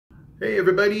Hey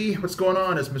everybody, what's going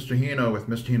on? It's Mr. Hino with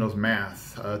Mr. Hino's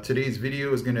Math. Today's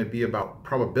video is going to be about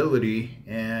probability,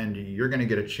 and you're going to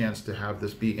get a chance to have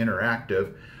this be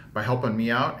interactive by helping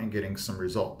me out and getting some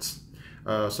results.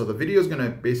 So the video is going to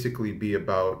basically be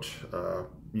about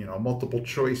a multiple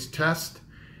choice test,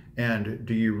 and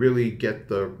do you really get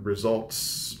the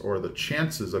results or the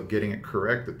chances of getting it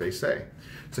correct that they say.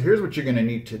 So here's what you're going to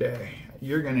need today.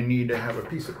 You're going to need to have a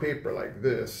piece of paper like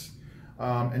this.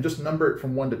 And just number it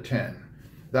from 1 to 10.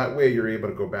 That way you're able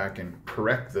to go back and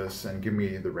correct this and give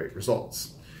me the right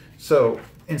results. So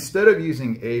instead of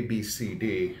using A, B, C,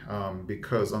 D,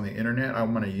 because on the internet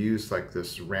I'm going to use like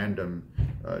this random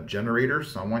generator,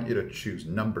 so I want you to choose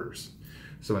numbers.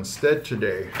 So instead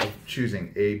today of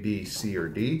choosing A, B, C, or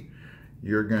D,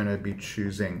 you're going to be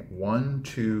choosing 1,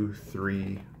 2,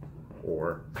 3,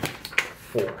 or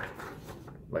 4,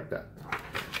 like that.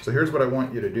 So here's what I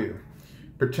want you to do.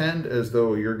 Pretend as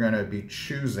though you're going to be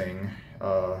choosing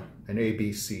an A,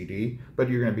 B, C, D, but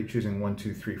you're going to be choosing 1,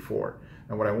 2, 3, 4.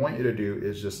 And what I want you to do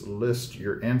is just list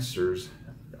your answers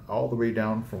all the way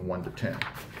down from 1 to 10.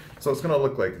 So it's going to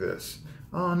look like this.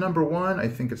 Number 1, I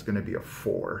think it's going to be a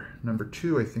 4. Number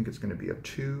 2, I think it's going to be a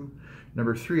 2.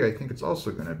 Number 3, I think it's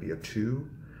also going to be a 2.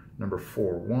 Number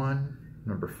 4, 1.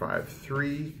 Number 5,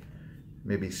 3.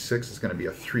 Maybe 6 is going to be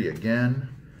a 3 again.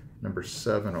 Number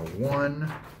 7, a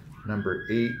 1. Number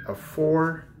 8, a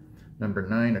 4, number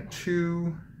 9, a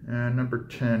 2, and number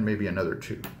 10, maybe another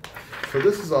 2. So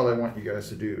this is all I want you guys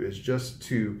to do, is just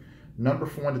to number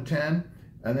from 1 to 10,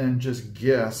 and then just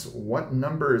guess what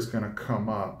number is going to come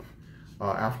up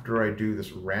after I do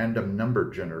this random number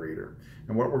generator.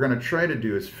 And what we're going to try to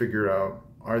do is figure out,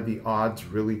 are the odds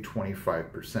really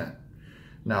 25%?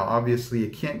 Now, obviously,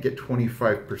 you can't get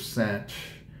 25%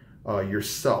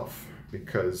 yourself,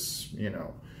 because,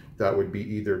 that would be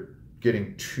either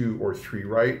getting 2 or 3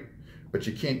 right, but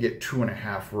you can't get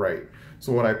 2.5 right.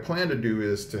 So what I plan to do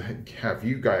is to have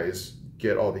you guys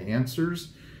get all the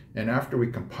answers, and after we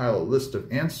compile a list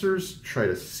of answers, try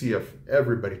to see if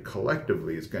everybody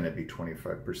collectively is going to be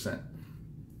 25%.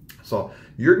 So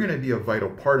you're going to be a vital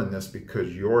part in this,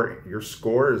 because your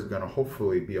score is going to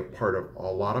hopefully be a part of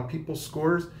a lot of people's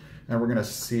scores, and we're going to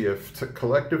see if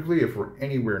collectively if we're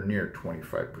anywhere near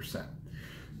 25%.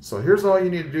 So here's all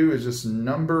you need to do is just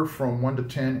number from 1 to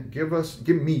 10.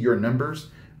 Give me your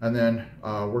numbers, and then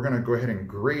we're going to go ahead and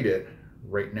grade it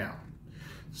right now.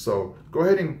 So go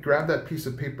ahead and grab that piece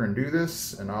of paper and do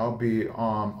this, and I'll be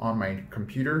on my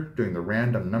computer doing the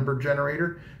random number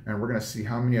generator, and we're going to see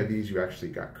how many of these you actually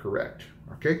got correct.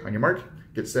 Okay, on your mark,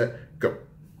 get set, go.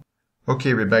 Okay,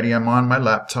 everybody, I'm on my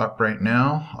laptop right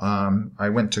now. I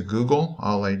went to Google.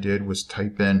 All I did was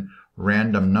type in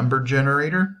random number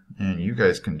generator, and you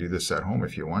guys can do this at home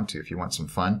if you want to, if you want some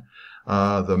fun.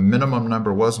 The minimum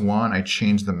number was 1. I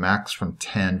changed the max from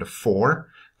 10 to 4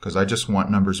 because I just want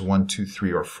numbers 1, 2,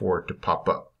 3, or 4 to pop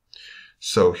up.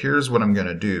 So here's what I'm going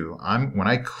to do. When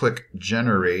I click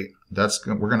generate,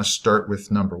 we're going to start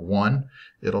with number 1.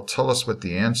 It'll tell us what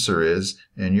the answer is,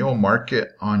 and you'll mark it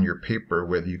on your paper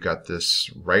whether you got this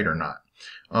right or not.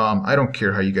 I don't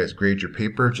care how you guys grade your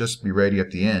paper, just be ready at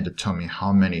the end to tell me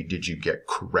how many did you get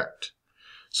correct.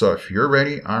 So if you're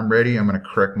ready, I'm ready. I'm going to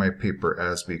correct my paper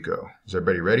as we go. Is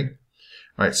everybody ready?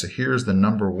 All right, so here's the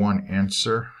number 1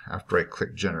 answer after I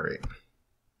click generate.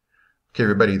 Okay,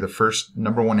 everybody, the first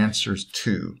number 1 answer is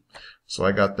 2. So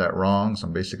I got that wrong, so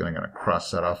I'm basically going to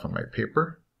cross that off on my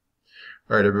paper.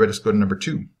 All right, everybody, let's go to number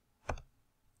 2. Let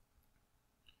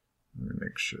me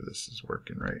make sure this is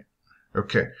working right.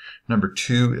 Okay, number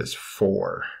 2 is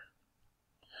 4.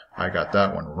 I got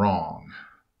that one wrong.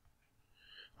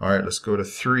 All right, let's go to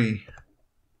 3.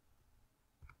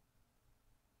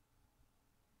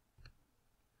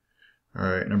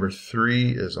 All right, number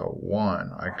 3 is a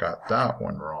 1. I got that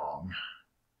one wrong.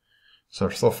 So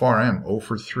far I am 0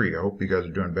 for 3. I hope you guys are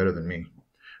doing better than me.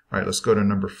 All right, let's go to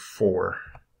number 4.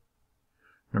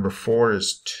 Number 4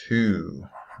 is 2.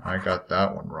 I got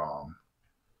that one wrong.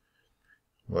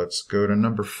 Let's go to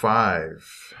number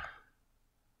 5.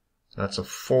 That's a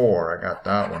 4. I got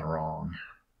that one wrong.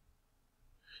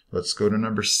 Let's go to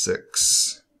number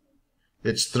 6.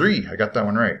 It's 3. I got that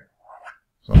one right.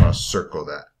 So I'm going to circle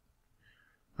that.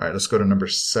 All right, let's go to number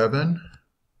 7.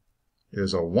 It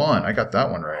is a 1. I got that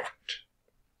one right.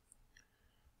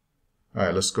 All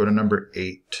right, let's go to number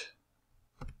 8.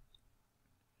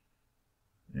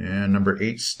 And number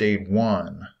 8 stayed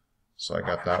 1. So I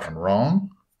got that one wrong.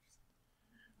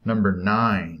 Number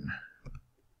 9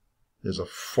 is a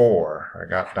 4. I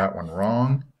got that one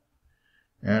wrong.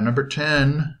 And number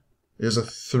 10 is a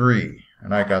 3.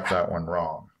 And I got that one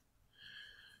wrong.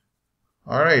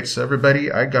 All right, so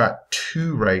everybody, I got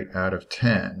 2 right out of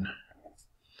 10.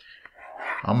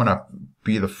 I'm going to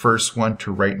be the first one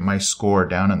to write my score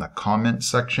down in the comment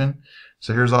section.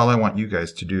 So here's all I want you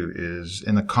guys to do is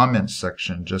in the comments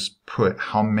section, just put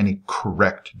how many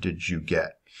correct did you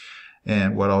get.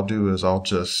 And what I'll do is I'll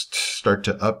just start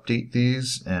to update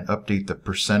these and update the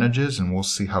percentages, and we'll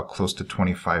see how close to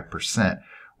 25%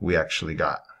 we actually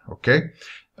got. Okay?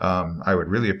 I would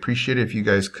really appreciate it if you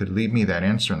guys could leave me that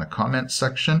answer in the comments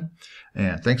section.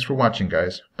 And thanks for watching,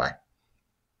 guys. Bye.